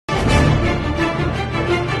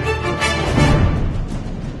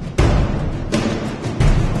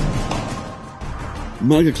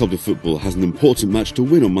Málaga Club de Football has an important match to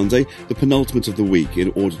win on Monday, the penultimate of the week,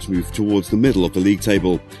 in order to move towards the middle of the league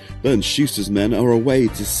table. Bernd Schuster's men are away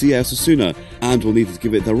to Osasuna and will need to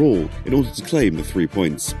give it their all in order to claim the 3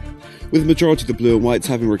 points. With the majority of the Blue and Whites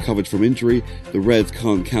having recovered from injury, the Reds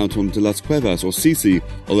can't count on De Las Cuevas or Sisi,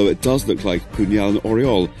 although it does look like Puñal and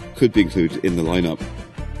Oriol could be included in the lineup.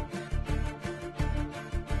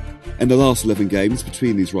 In the last 11 games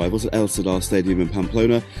between these rivals at El Sadar Stadium in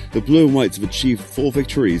Pamplona, the Blue and Whites have achieved 4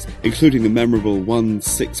 victories, including the memorable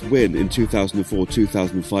 1-6 win in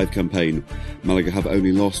 2004-2005 campaign. Malaga have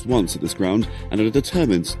only lost once at this ground and are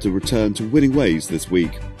determined to return to winning ways this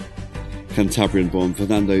week. Cantabrian-born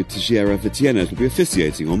Fernando Teixeira Vitiennes will be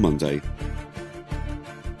officiating on Monday.